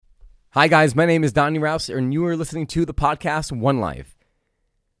Hi guys, my name is Donnie Rouse, and you are listening to the podcast One Life.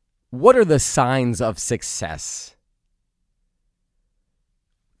 What are the signs of success?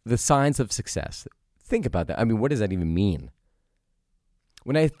 The signs of success. Think about that. I mean, what does that even mean?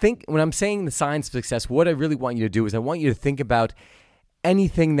 When I'm saying the signs of success, what I really want you to do is I want you to think about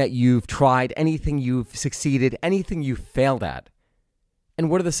anything that you've tried, anything you've succeeded, anything you've failed at. And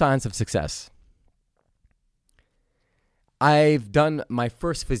what are the signs of success? I've done my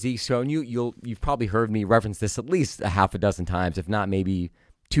first physique show, and you've probably heard me reference this at least a half a dozen times, if not maybe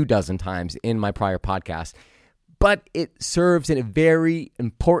 24 times in my prior podcast. But it serves a very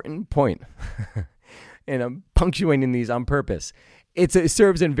important point, and I'm punctuating these on purpose. It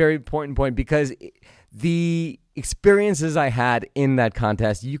serves a very important point because the experiences I had in that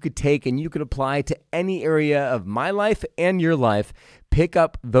contest, you could take and you could apply to any area of my life and your life. Pick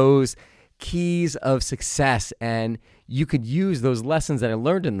up those keys of success, and you could use those lessons that I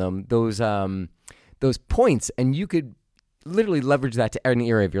learned in them, those points, and you could literally leverage that to any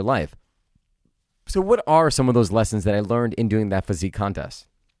area of your life. So what are some of those lessons that I learned in doing that physique contest?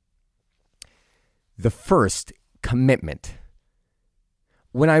 The first, commitment.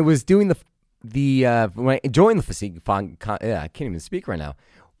 When I was doing when I joined the physique I can't even speak right now.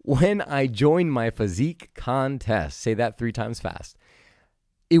 When I joined my physique contest, say that 3 times fast,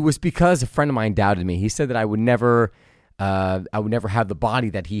 it was because a friend of mine doubted me. He said that I would never have the body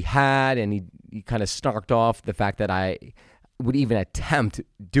that he had, and he kind of snarked off the fact that I would even attempt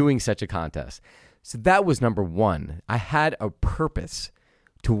doing such a contest. So that was number one. I had a purpose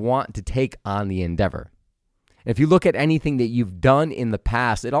to want to take on the endeavor. And if you look at anything that you've done in the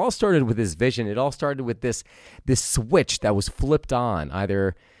past, it all started with this vision. It all started with this switch that was flipped on.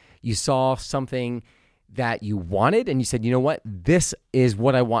 Either you saw something that you wanted and you said, you know what, this is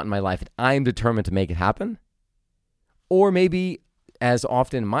what I want in my life, and I am determined to make it happen. Or maybe, as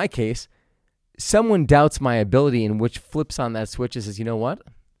often in my case, someone doubts my ability, and which flips on that switch and says, you know what,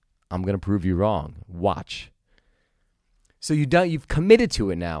 I'm going to prove you wrong. Watch. So you've committed to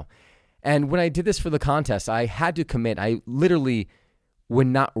it now. And when I did this for the contest, I had to commit. I literally would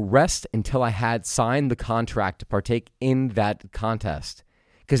not rest until I had signed the contract to partake in that contest.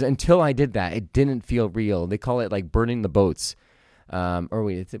 Because until I did that, it didn't feel real. They call it like burning the boats.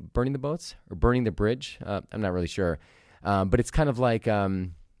 Is it burning the boats or burning the bridge? I'm not really sure. But it's kind of like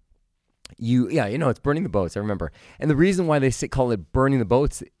it's burning the boats. I remember. And the reason why they call it burning the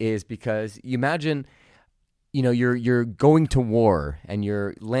boats is because you imagine, you're going to war and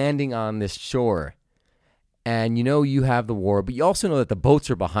you're landing on this shore, and you have the war, but you also know that the boats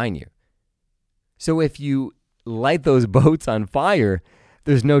are behind you. So if you light those boats on fire,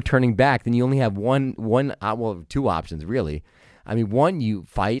 there's no turning back. Then you only have two options, really. I mean, one, you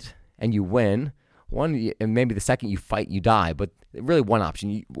fight and you win. One, and maybe the second you fight, you die. But really, one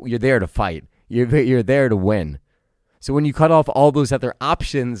option, you're there to fight. You're there to win. So when you cut off all those other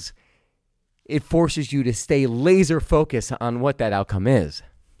options, it forces you to stay laser focused on what that outcome is.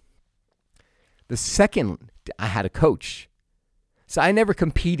 The second, I had a coach. So I never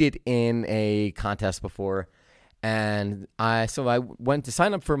competed in a contest before. And I went to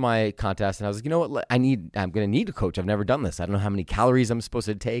sign up for my contest, and I was like, you know what, I'm going to need a coach. I've never done this. I don't know how many calories I'm supposed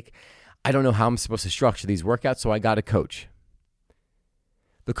to take. I don't know how I'm supposed to structure these workouts, so I got a coach.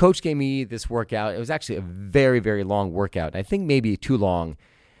 The coach gave me this workout. It was actually a very, very long workout. I think maybe too long.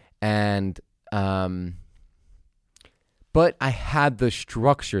 And but I had the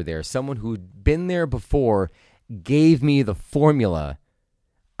structure there. Someone who'd been there before gave me the formula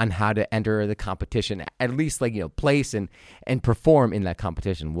on how to enter the competition, at least place and perform in that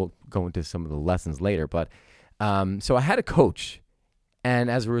competition. We'll go into some of the lessons later. But so I had a coach.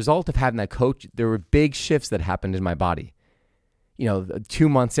 And as a result of having that coach, there were big shifts that happened in my body. 2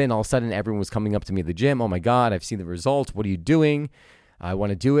 months in, all of a sudden, everyone was coming up to me at the gym. Oh my God, I've seen the results. What are you doing? I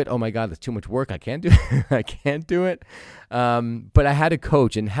want to do it. Oh my God, that's too much work. I can't do it. I can't do it. But I had a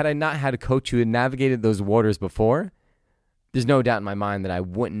coach. And had I not had a coach who had navigated those waters before, there's no doubt in my mind that I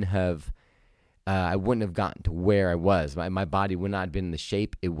wouldn't have gotten to where I was. My body would not have been in the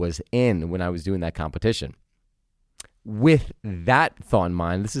shape it was in when I was doing that competition. With that thought in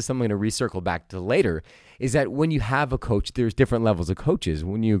mind, this is something to recircle back to later, is that when you have a coach, there's different levels of coaches.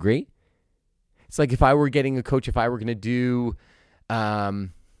 Wouldn't you agree? It's like if I were getting a coach, if I were going to do, I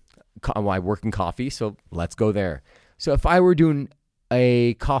work in coffee, so let's go there. So if I were doing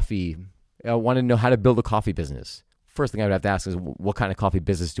a coffee, I want to know how to build a coffee business. First thing I would have to ask is, what kind of coffee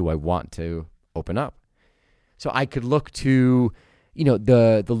business do I want to open up? So I could look to,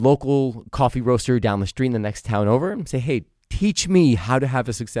 the local coffee roaster down the street in the next town over and say, hey, teach me how to have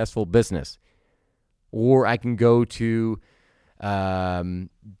a successful business. Or I can go to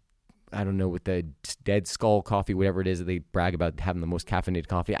I don't know, with the Dead Skull coffee, whatever it is that they brag about having the most caffeinated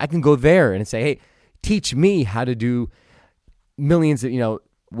coffee. I can go there and say, hey, teach me how to do millions of,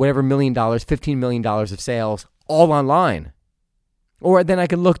 whatever $1 million, $15 million of sales all online. Or then I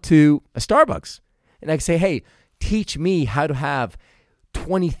can look to a Starbucks and I can say, hey, teach me how to have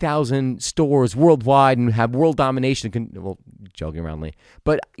 20,000 stores worldwide and have world domination. Well, joking aroundly.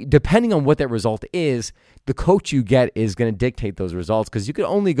 But depending on what that result is, the coach you get is going to dictate those results, because you can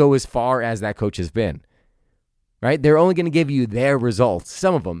only go as far as that coach has been, right? They're only going to give you their results.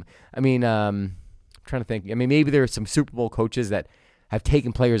 Some of them. I'm trying to think. Maybe there are some Super Bowl coaches that have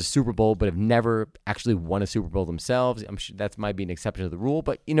taken players to Super Bowl but have never actually won a Super Bowl themselves. I'm sure that might be an exception to the rule,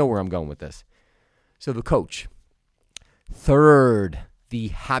 but you know where I'm going with this. So the coach. Third, the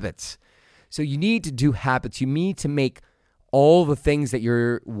habits. So you need to do habits. You need to make all the things that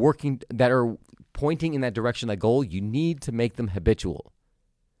you're working, that are pointing in that direction, that goal, you need to make them habitual.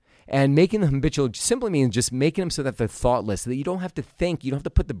 And making them habitual simply means just making them so that they're thoughtless, so that you don't have to think, you don't have to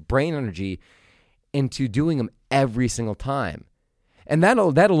put the brain energy into doing them every single time. And that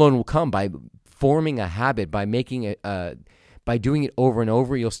alone will come by forming a habit, by making it, by doing it over and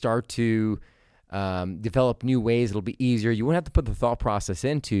over. You'll start to develop new ways. It'll be easier. You won't have to put the thought process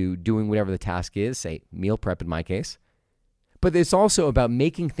into doing whatever the task is, say meal prep in my case. But it's also about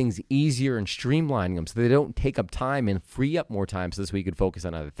making things easier and streamlining them so they don't take up time and free up more time so this way you could focus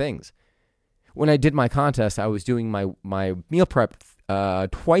on other things. When I did my contest, I was doing my meal prep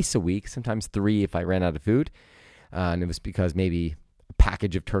twice a week, sometimes 3 if I ran out of food. And it was because maybe a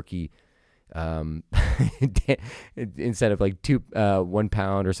package of turkey instead of like 1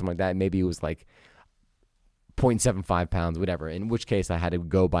 pound or something like that, maybe it was like 0.75 pounds, whatever, in which case I had to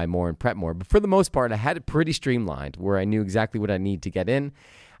go buy more and prep more. But for the most part, I had it pretty streamlined where I knew exactly what I need to get in.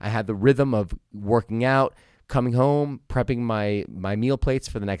 I had the rhythm of working out, coming home, prepping my meal plates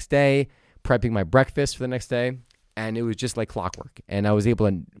for the next day, prepping my breakfast for the next day, and it was just like clockwork. And I was able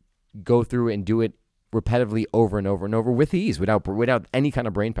to go through and do it repetitively over and over and over with ease, without any kind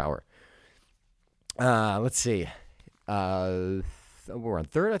of brain power. Let's see. We're on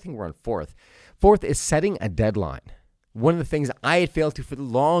third. I think we're on fourth. Fourth is setting a deadline. One of the things I had failed to for the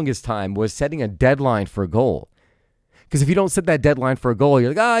longest time was setting a deadline for a goal. Because if you don't set that deadline for a goal,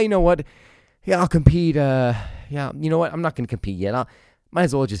 you're like, you know what? Yeah, I'll compete. You know what? I'm not going to compete yet. Might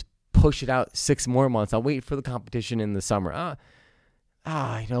as well just push it out 6 more months. I'll wait for the competition in the summer.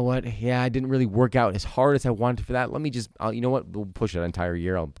 You know what? Yeah, I didn't really work out as hard as I wanted for that. Let me just, you know what? We'll push it an entire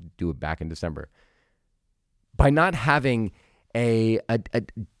year. I'll do it back in December. By not having a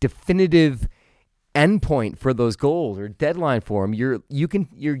definitive endpoint for those goals or deadline for them, you're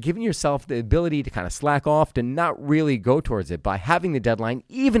giving yourself the ability to kind of slack off, to not really go towards it. By having the deadline,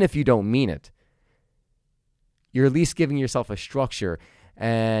 even if you don't mean it, you're at least giving yourself a structure.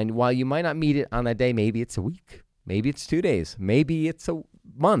 And while you might not meet it on that day, maybe it's a week, maybe it's 2 days, maybe it's a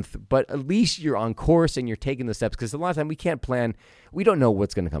month, but at least you're on course and you're taking the steps. Because a lot of time we can't plan. We don't know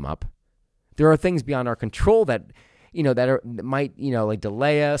what's going to come up. There are things beyond our control that might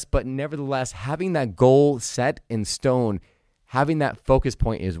delay us, but nevertheless, having that goal set in stone, having that focus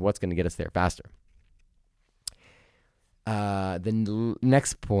point is what's going to get us there faster. The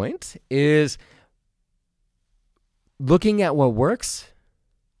next point is looking at what works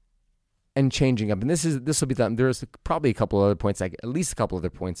and changing up. And this will be done. There's probably a couple other points, at least a couple other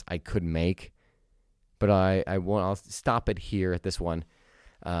points I could make, but I'll stop it here at this one,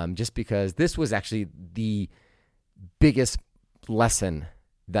 just because this was actually the biggest lesson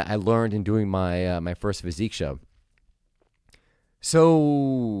that I learned in doing my my first physique show.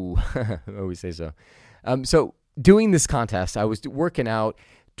 So I always say so. So doing this contest, I was working out.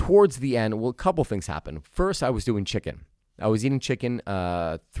 Towards the end, well, a couple things happened. First, I was doing chicken. I was eating chicken.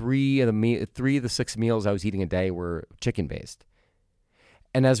 3 of the 6 meals I was eating a day were chicken based.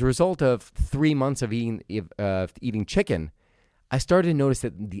 And as a result of 3 months of eating chicken, I started to notice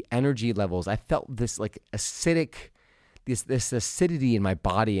that the energy levels, I felt this like this acidity in my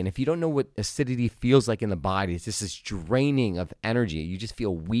body. And if you don't know what acidity feels like in the body, it's just this draining of energy. You just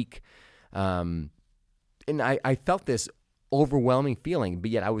feel weak. And I felt this overwhelming feeling,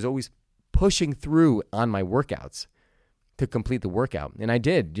 but yet I was always pushing through on my workouts to complete the workout. And I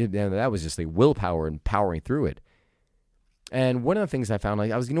did. That was just like willpower and powering through it. And one of the things I found,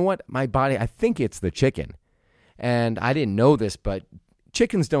 I was, you know what? My body, I think it's the chicken. And I didn't know this, but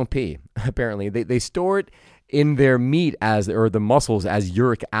chickens don't pee, apparently. They store it in their meat or the muscles as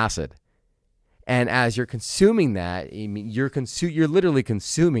uric acid. And as you're consuming that, you're literally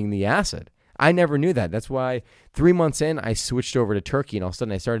consuming the acid. I never knew that. That's why 3 months in, I switched over to turkey, and all of a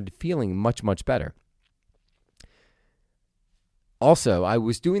sudden I started feeling much, much better. Also, I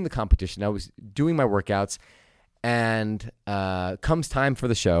was doing the competition. I was doing my workouts, and comes time for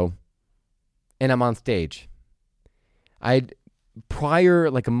the show, and I'm on stage. Like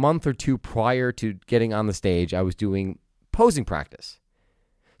a month or two prior to getting on the stage, I was doing posing practice.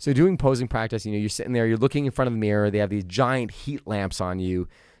 So doing posing practice, you're sitting there, you're looking in front of the mirror. They have these giant heat lamps on you,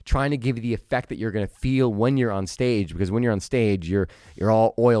 trying to give you the effect that you're going to feel when you're on stage. Because when you're on stage, you're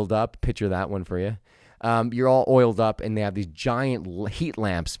all oiled up. Picture that one for you. You're all oiled up, and they have these giant heat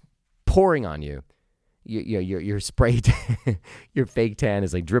lamps pouring on you. Your spray, your fake tan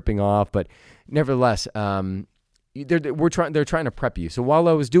is like dripping off, but nevertheless, they're trying to prep you. So while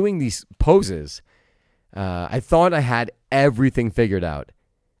I was doing these poses, I thought I had everything figured out.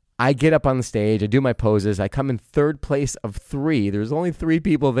 I get up on the stage, I do my poses, I come in third place of 3. There's only 3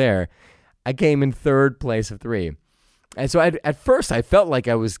 people there. I came in third place of 3. And so at first I felt like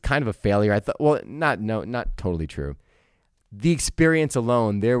I was kind of a failure. I thought, well, not totally true. The experience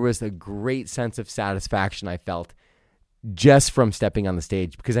alone, there was a great sense of satisfaction I felt just from stepping on the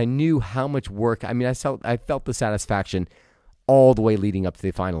stage, because I knew how much work. I felt the satisfaction all the way leading up to the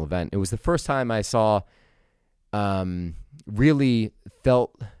final event. It was the first time I really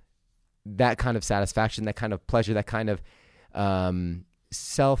felt that kind of satisfaction, that kind of pleasure, that kind of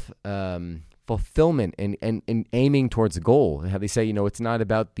self fulfillment and aiming towards a goal. How they say, it's not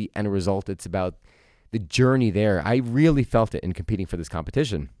about the end result, it's about the journey there. I really felt it in competing for this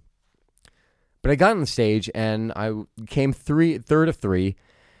competition. But I got on the stage and I came third of 3,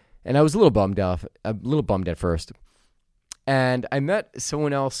 and I was a little bummed at first. And I met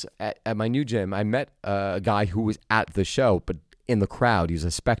someone else at my new gym. I met a guy who was at the show, but in the crowd. He was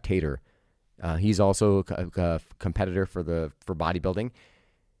a spectator. He's also a competitor for bodybuilding.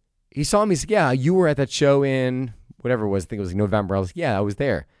 He saw me. He's like, "Yeah, you were at that show in whatever it was. I think it was November." I was like, "Yeah, I was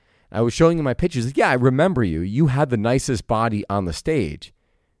there." I was showing him my pictures. He's like, "Yeah, I remember you. You had the nicest body on the stage.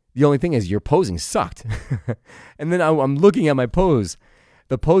 The only thing is your posing sucked." And then I'm looking at my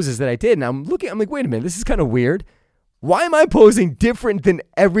the poses that I did, and I'm like, wait a minute, this is kind of weird. Why am I posing different than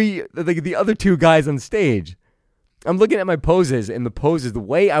the other 2 guys on stage? I'm looking at my poses, and the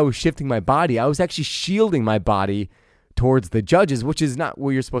way I was shifting my body, I was actually shielding my body towards the judges, which is not what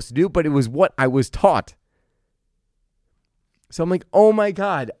you're supposed to do, but it was what I was taught. So I'm like, oh my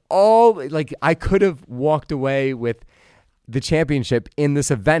God, I could have walked away with the championship in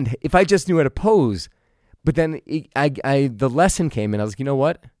this event if I just knew how to pose. But then the lesson came, and I was like, you know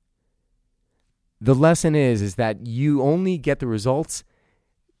what? The lesson is that you only get the results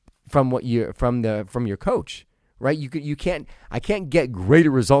from from your coach, right? I can't get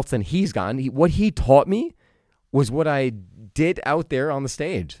greater results than he's gotten. What he taught me was what I did out there on the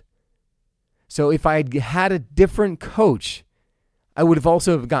stage. So if I had a different coach, I would have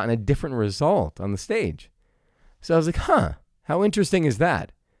also gotten a different result on the stage. So I was like, how interesting is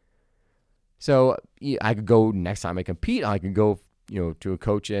that? So I could go next time I compete, I could go, to a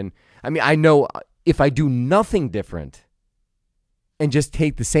coach. And I know if I do nothing different and just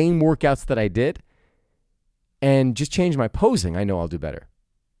take the same workouts that I did and just change my posing, I know I'll do better.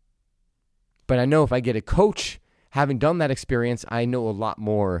 But I know if I get a coach, having done that experience, I know a lot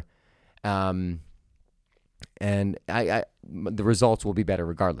more. And the results will be better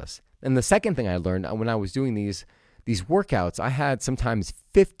regardless. And the second thing I learned when I was doing these workouts, I had sometimes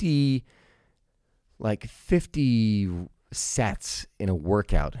 50 sets in a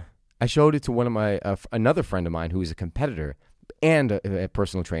workout. I showed it to one of another friend of mine who is a competitor and a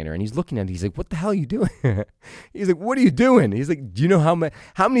personal trainer, and he's looking at it. He's like, "What the hell are you doing?" He's like, "What are you doing?" He's like, "Do you know how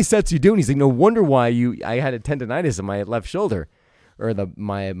many sets you doing?" He's like, "No wonder why I had a tendonitis in my left shoulder, or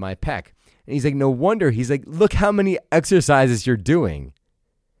my pec." And he's like, "No wonder." He's like, "Look how many exercises you're doing."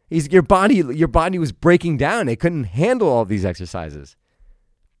 He's like, your body was breaking down. It couldn't handle all these exercises.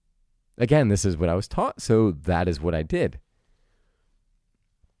 Again, this is what I was taught, so that is what I did.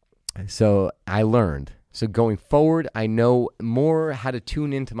 So I learned. So going forward, I know more how to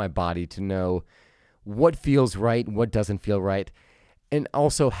tune into my body to know what feels right, what doesn't feel right, and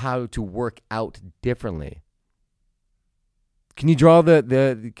also how to work out differently. Can you draw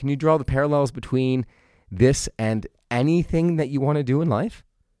the parallels between this and anything that you want to do in life?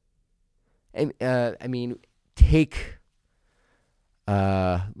 And take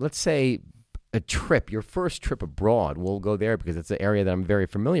let's say a trip, your first trip abroad. We'll go there because it's an area that I'm very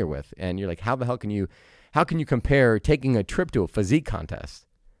familiar with. And you're like, how the hell can you compare taking a trip to a physique contest?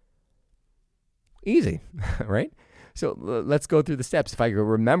 Easy, right? So let's go through the steps. If I could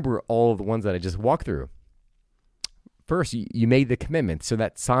remember all of the ones that I just walked through. First, you made the commitment. So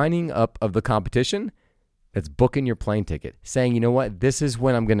that signing up of the competition, that's booking your plane ticket. Saying, you know what, this is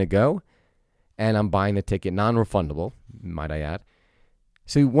when I'm going to go, and I'm buying the ticket, non-refundable, might I add.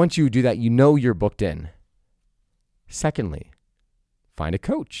 So once you do that, you know you're booked in. Secondly, find a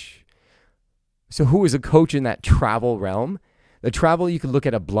coach. So who is a coach in that travel realm? The travel, you could look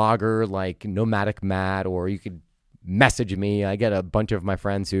at a blogger like Nomadic Matt, or you could message me. I get a bunch of my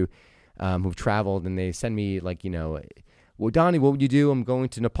friends who've traveled, and they send me like, well, Donnie, what would you do? I'm going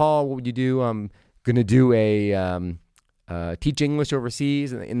to Nepal. What would you do? I'm going to do teach English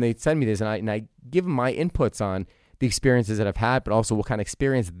overseas. And they send me this, and I give them my inputs on the experiences that I've had, but also what kind of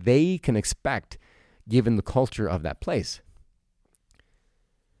experience they can expect given the culture of that place.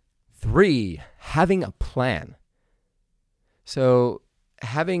 3, having a plan. So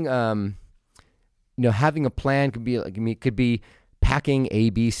having having a plan could be packing A,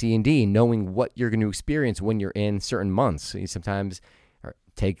 B, C, and D, knowing what you're going to experience when you're in certain months. So you sometimes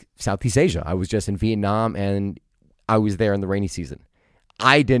take Southeast Asia. I was just in Vietnam, and I was there in the rainy season.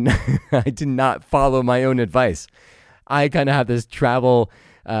 I did not follow my own advice. I kind of have this travel,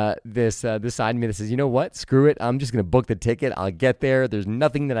 this side of me that says, you know what, screw it. I'm just going to book the ticket. I'll get there. There's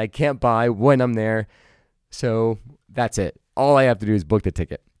nothing that I can't buy when I'm there. So that's it. All I have to do is book the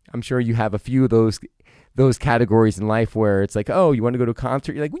ticket. I'm sure you have a few of those categories in life where it's like, oh, you want to go to a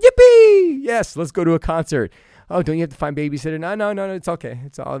concert? You're like, yippee! Yes, let's go to a concert. Oh, don't you have to find babysitter? No, it's okay.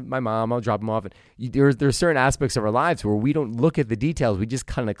 It's all my mom. I'll drop them off. And there's certain aspects of our lives where we don't look at the details. We just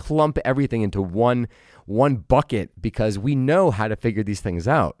kind of clump everything into one bucket because we know how to figure these things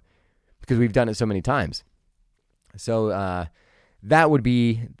out because we've done it so many times. So that would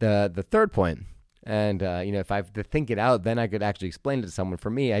be the third point. And if I have to think it out, then I could actually explain it to someone. For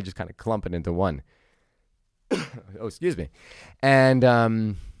me, I just kind of clump it into one. Oh, excuse me. And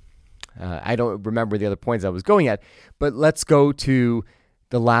I don't remember the other points I was going at, but let's go to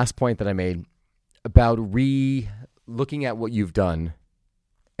the last point that I made about looking at what you've done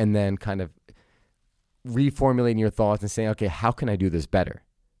and then kind of reformulating your thoughts and saying, okay, how can I do this better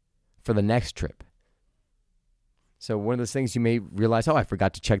for the next trip? So one of those things you may realize, I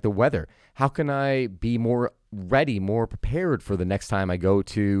forgot to check the weather. How can I be more ready, more prepared for the next time I go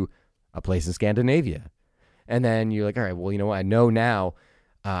to a place in Scandinavia? And then you're like, all right, well, you know what? I know now,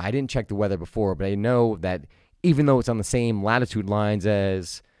 I didn't check the weather before, but I know that even though it's on the same latitude lines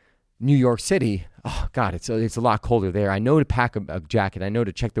as New York City, oh God, it's a lot colder there. I know to pack a jacket. I know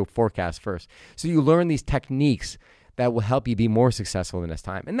to check the forecast first. So you learn these techniques that will help you be more successful the next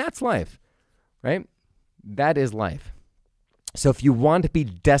time. And that's life, right? That is life. So if you want to be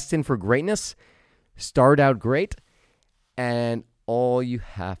destined for greatness, start out great, and all you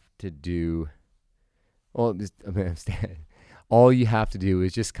have to do is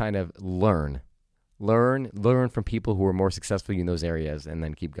just kind of learn from people who are more successful in those areas, and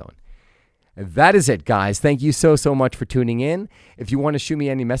then keep going. And that is it, guys. Thank you so much for tuning in. If you want to shoot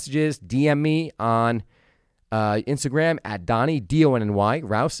me any messages, DM me on Instagram at Donnie, D-O-N-N-Y,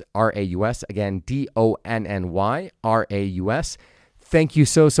 Raus, R-A-U-S. Again, D-O-N-N-Y, R-A-U-S. Thank you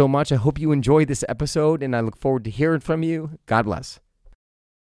so much. I hope you enjoyed this episode, and I look forward to hearing from you. God bless.